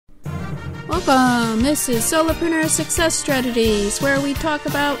Welcome. This is Solopreneur Success Strategies, where we talk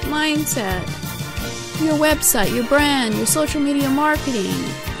about mindset, your website, your brand, your social media marketing,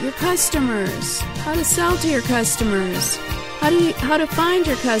 your customers, how to sell to your customers, how to find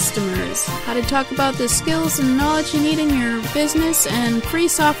your customers, how to talk about the skills and knowledge you need in your business, and free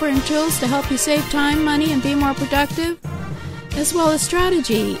software and tools to help you save time, money, and be more productive, as well as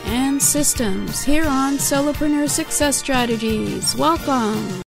strategy and systems here on Solopreneur Success Strategies.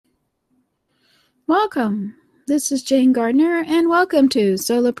 Welcome. Welcome. This is Jane Gardner, and welcome to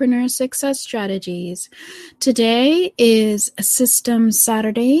Solopreneur Success Strategies. Today is Systems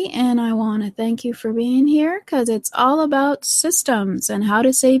Saturday, and I want to thank you for being here because it's all about systems and how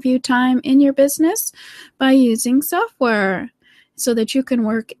to save you time in your business by using software so that you can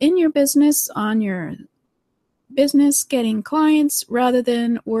work in your business on your business getting clients rather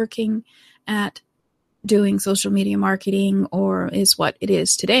than working at doing social media marketing, or is what it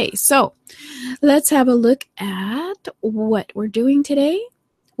is today. So let's have a look at what we're doing today.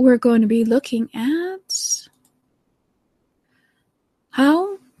 We're going to be looking at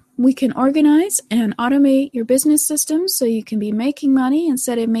how we can organize and automate your business systems so you can be making money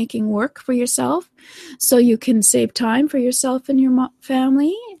instead of making work for yourself, so you can save time for yourself and your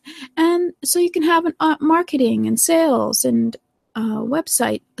family, and so you can have an marketing and sales and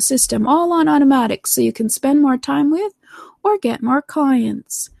website system all on automatic so you can spend more time with or get more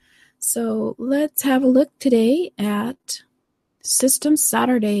clients. So let's have a look today at Systems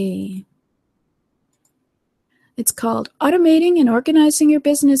Saturday. It's called Automating and Organizing Your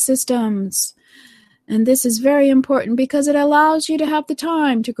Business Systems. And this is very important because it allows you to have the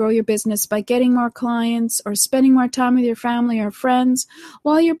time to grow your business by getting more clients or spending more time with your family or friends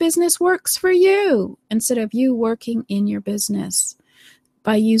while your business works for you instead of you working in your business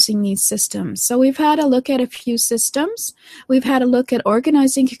by using these systems. So we've had a look at a few systems. We've had a look at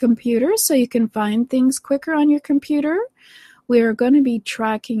organizing your computer so you can find things quicker on your computer. We're going to be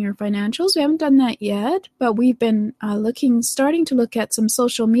tracking your financials. We haven't done that yet, but we've been starting to look at some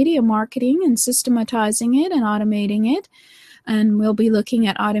social media marketing and systematizing it and automating it. And we'll be looking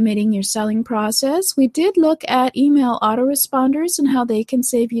at automating your selling process. We did look at email autoresponders and how they can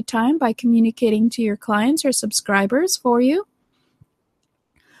save you time by communicating to your clients or subscribers for you.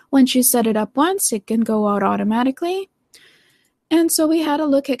 Once you set it up once, it can go out automatically. And so we had a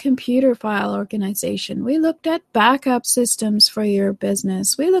look at computer file organization. We looked at backup systems for your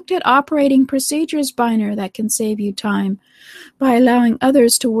business. We looked at operating procedures binder that can save you time by allowing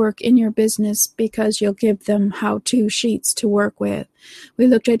others to work in your business because you'll give them how-to sheets to work with. We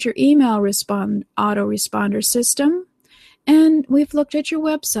looked at your email autoresponder system. And we've looked at your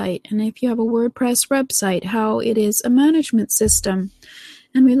website. And if you have a WordPress website, how it is a management system.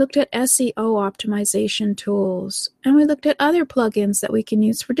 And we looked at SEO optimization tools. And we looked at other plugins that we can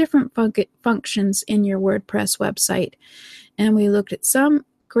use for different functions in your WordPress website. And we looked at some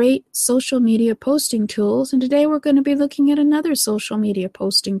great social media posting tools. And today we're going to be looking at another social media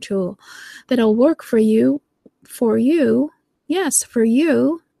posting tool that'll work for you,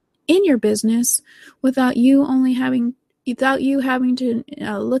 in your business without you having to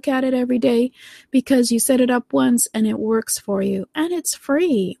look at it every day because you set it up once and it works for you. And it's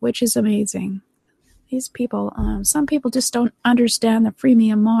free, which is amazing. These people, some people just don't understand the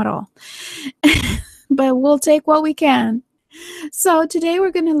freemium model. But we'll take what we can. So today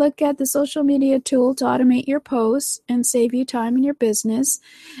we're going to look at the social media tool to automate your posts and save you time in your business.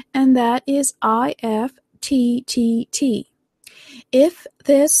 And that is IFTTT. If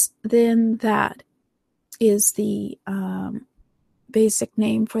this, then that is the basic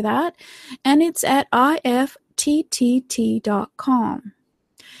name for that, and it's at IFTTT.com.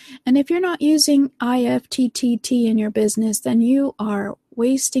 And if you're not using IFTTT in your business, then you are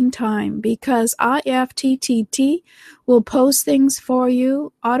wasting time because IFTTT will post things for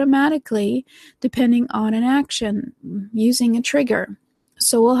you automatically depending on an action using a trigger.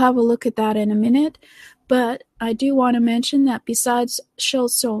 So we'll have a look at that in a minute, but I do want to mention that besides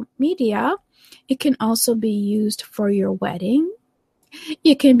social media, it can also be used for your wedding.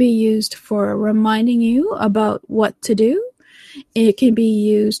 It can be used for reminding you about what to do. It can be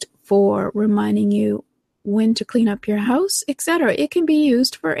used for reminding you when to clean up your house, etc. It can be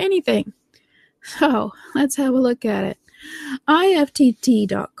used for anything. So let's have a look at it.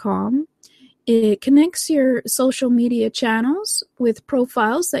 IFTTT.com. It connects your social media channels with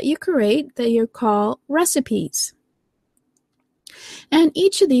profiles that you create that you call recipes. And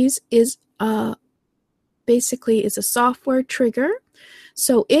each of these is basically is a software trigger.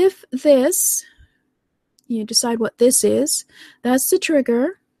 So if this, you decide what this is, that's the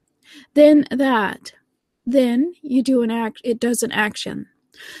trigger, then that, then you do it does an action.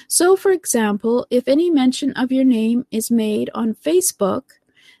 So, for example, if any mention of your name is made on Facebook,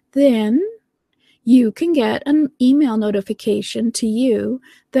 then you can get an email notification to you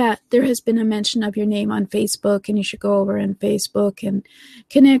that there has been a mention of your name on Facebook, and you should go over on Facebook and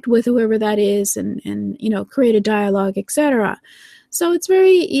connect with whoever that is and create a dialogue, etc. So it's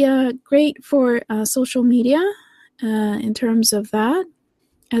very great for social media in terms of that,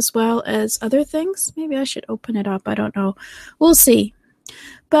 as well as other things. Maybe I should open it up. I don't know. We'll see.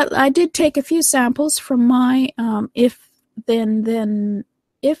 But I did take a few samples from my if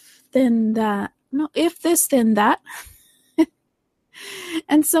this, then that.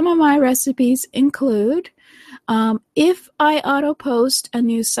 And some of my recipes include if I auto-post a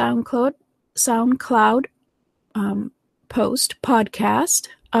new SoundCloud post, podcast,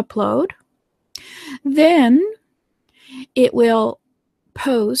 upload, then it will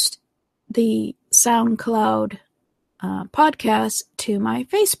post the SoundCloud podcast to my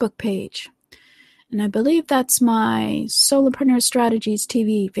Facebook page. And I believe that's my Solopreneur Strategies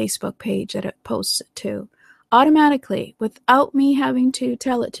TV Facebook page that it posts it to automatically without me having to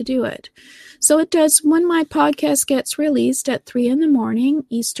tell it to do it. So it does when my podcast gets released at 3 a.m.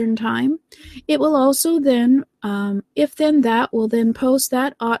 Eastern Time. It will also then, that will then post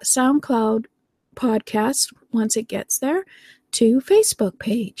that SoundCloud podcast once it gets there to Facebook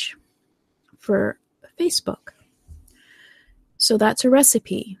page for Facebook. So that's a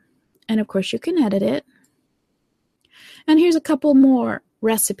recipe. And of course, you can edit it. And here's a couple more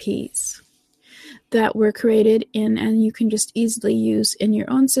recipes that were created and you can just easily use in your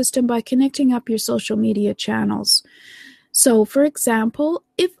own system by connecting up your social media channels. So, for example,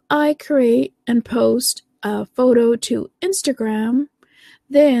 if I create and post a photo to Instagram,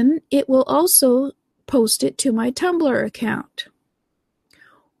 then it will also post it to my Tumblr account.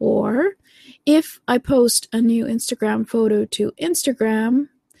 Or if I post a new Instagram photo to Instagram,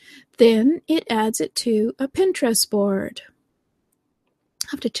 then it adds it to a Pinterest board. I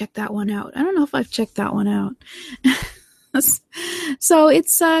have to check that one out. I don't know if I've checked that one out. So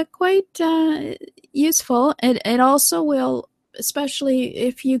it's quite useful. It also will, especially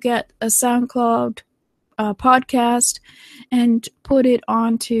if you get a SoundCloud podcast and put it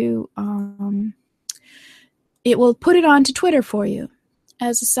onto, it will put it onto Twitter for you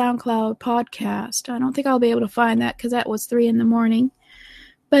as a SoundCloud podcast. I don't think I'll be able to find that because that was 3 a.m.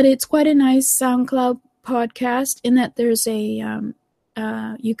 But it's quite a nice SoundCloud podcast in that there's a,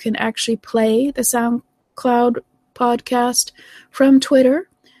 you can actually play the SoundCloud podcast from Twitter.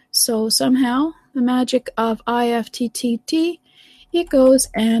 So somehow, the magic of IFTTT, it goes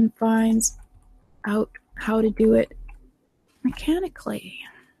and finds out how to do it mechanically.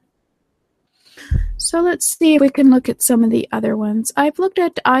 So let's see if we can look at some of the other ones. I've looked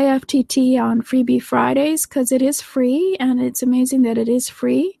at IFTT on Freebie Fridays because it is free, and it's amazing that it is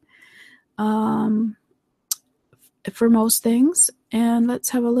free for most things. And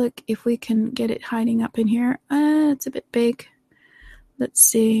let's have a look if we can get it hiding up in here. It's a bit big. Let's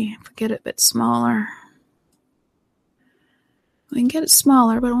see if we get it a bit smaller. We can get it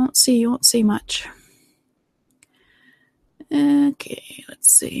smaller, but you won't see much. Okay,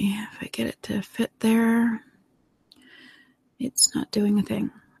 let's see if I get it to fit there. It's not doing a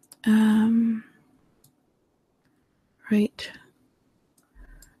thing. Right.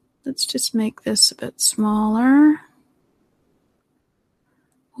 Let's just make this a bit smaller.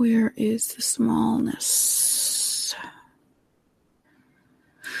 Where is the smallness?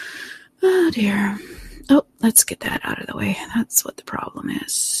 Oh dear. Oh, let's get that out of the way. That's what the problem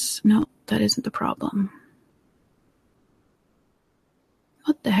is. No, that isn't the problem.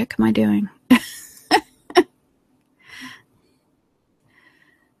 What the heck am I doing?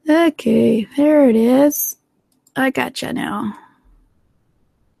 Okay, there it is. I gotcha now.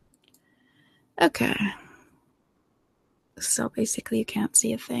 Okay. So basically you can't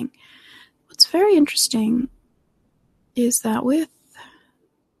see a thing. What's very interesting is that with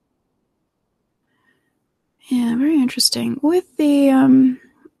the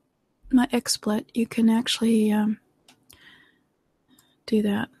my XSplit, you can actually do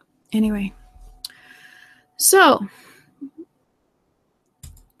that. Anyway, so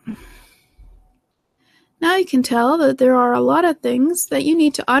now you can tell that there are a lot of things that you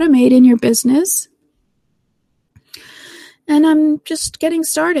need to automate in your business. And I'm just getting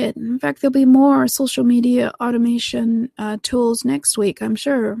started. In fact, there'll be more social media automation tools next week, I'm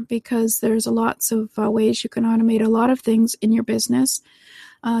sure, because there's lots of ways you can automate a lot of things in your business.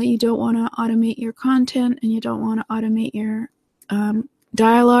 You don't want to automate your content, and you don't want to automate your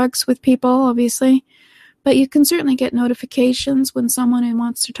dialogues with people, obviously. But you can certainly get notifications when someone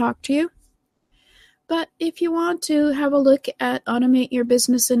wants to talk to you. But if you want to have a look at Automate Your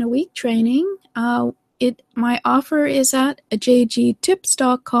Business in a Week training, my offer is at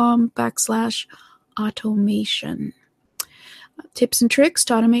jgtips.com/automation. Tips and tricks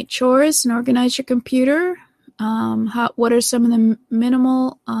to automate chores and organize your computer. What are some of the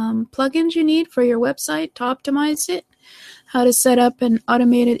minimal plugins you need for your website to optimize it? How to set up an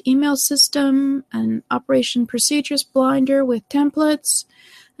automated email system, an operation procedures blinder with templates,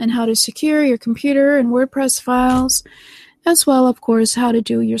 and how to secure your computer and WordPress files, as well, of course, how to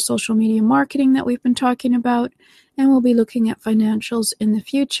do your social media marketing that we've been talking about, and we'll be looking at financials in the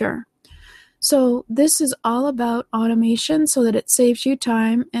future. So this is all about automation so that it saves you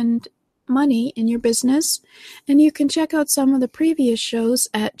time and money in your business. And you can check out some of the previous shows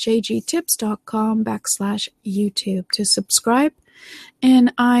at jgtips.com/YouTube to subscribe.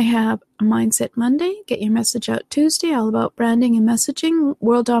 And I have a Mindset Monday, Get Your Message Out Tuesday, all about branding and messaging.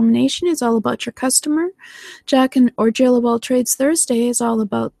 World Domination is all about your customer. Jack or Jill of All Trades Thursday is all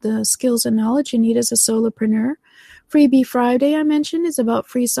about the skills and knowledge you need as a solopreneur. Freebie Friday, I mentioned, is about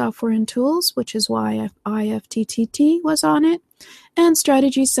free software and tools, which is why IFTTT was on it. And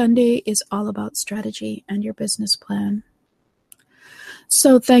Strategy Sunday is all about strategy and your business plan.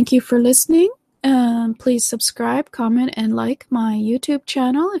 So thank you for listening. Please subscribe, comment, and like my YouTube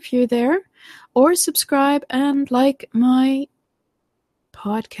channel if you're there, or subscribe and like my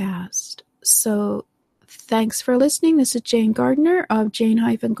podcast. So thanks for listening. This is Jane Gardner of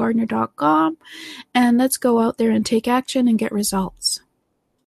jane-gardner.com, and let's go out there and take action and get results.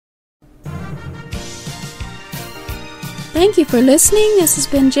 Thank you for listening. This has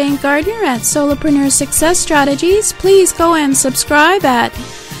been Jane Gardner at Solopreneur Success Strategies. Please go and subscribe at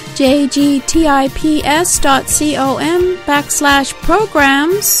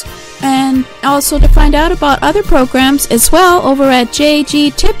jgtips.com/programs, and also to find out about other programs as well over at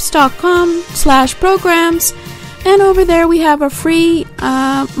jgtips.com/programs. And over there we have a free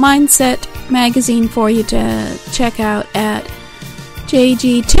mindset magazine for you to check out at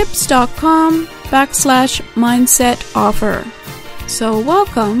jgtips.com/mindset offer. So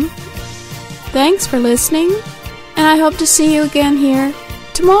welcome. Thanks for listening, and I hope to see you again here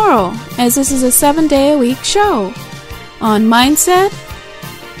tomorrow, as this is a 7-day-a-week show on mindset,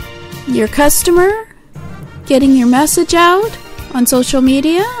 your customer, getting your message out on social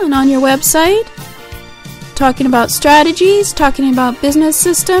media and on your website, talking about strategies, talking about business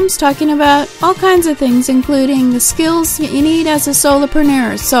systems, talking about all kinds of things, including the skills you need as a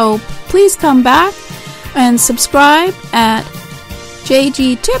solopreneur. So please come back and subscribe at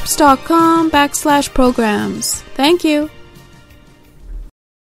jgtips.com/programs. Thank you.